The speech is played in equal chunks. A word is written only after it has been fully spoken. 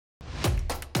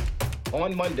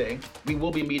On Monday, we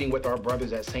will be meeting with our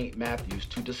brothers at St. Matthew's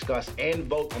to discuss and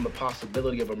vote on the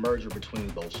possibility of a merger between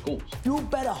those schools. You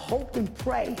better hope and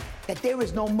pray that there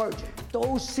is no merger.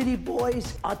 Those city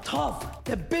boys are tough.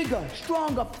 They're bigger,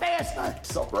 stronger, faster.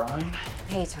 What's up, Brian?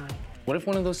 Hey, Tom. What if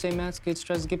one of those St. Matt's kids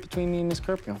tries to get between me and Miss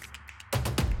Curfew?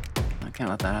 I can't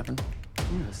let that happen.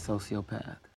 You're a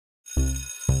sociopath.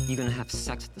 You gonna have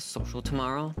sex at the social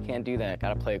tomorrow? Can't do that.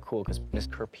 Gotta play it cool because Miss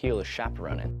Curfew is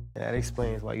chaperoning. That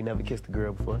explains why you never kissed a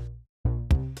girl before.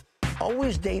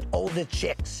 Always date older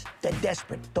chicks. They're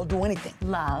desperate. They'll do anything.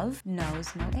 Love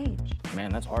knows no age.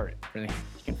 Man, that's art. Really,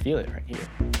 you can feel it right here.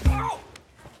 Oh!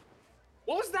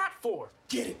 What was that for?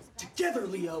 Get it together,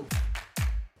 Leo.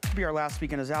 It'll be our last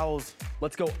weekend as Owls.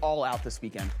 Let's go all out this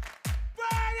weekend.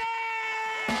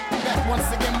 Back once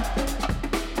again.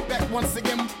 Back once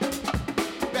again.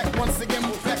 Back once again.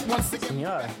 Back once again.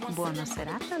 Senora. Buona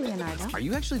serata, Leonardo. Are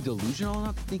you actually delusional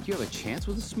enough to think you have a chance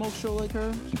with a smoke show like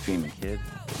her? Keep dreaming, kid.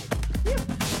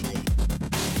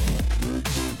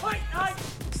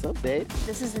 What's up, babe?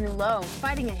 This is a new low.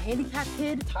 Fighting a handicapped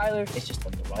kid. Tyler is just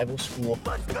from the rival school.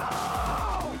 Let's go!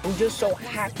 Who just so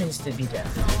happens to be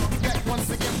deaf. Back once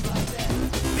again.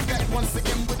 Back once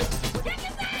again with it.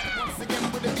 Once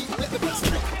again with the beat. Let the beat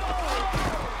strike.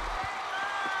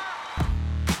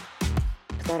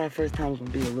 I thought our first time was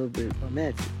gonna be a little bit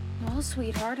romantic. Well,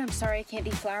 sweetheart, I'm sorry I can't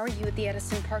deflower you at the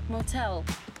Edison Park Motel.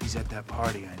 He's at that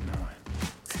party, I know it.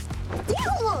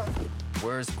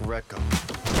 Where's Greco?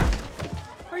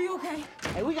 Are you okay?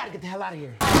 Hey, we gotta get the hell out of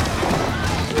here.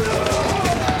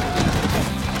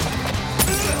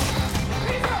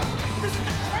 This is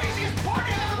the craziest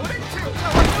party I've ever been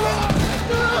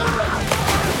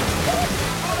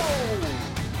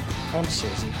to! I'm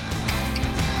Susie.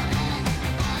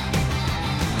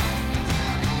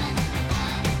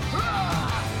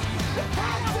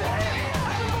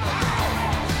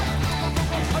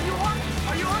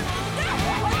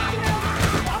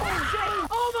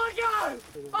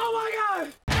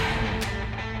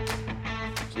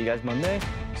 See you guys Monday?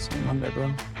 See you Monday,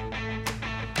 bro.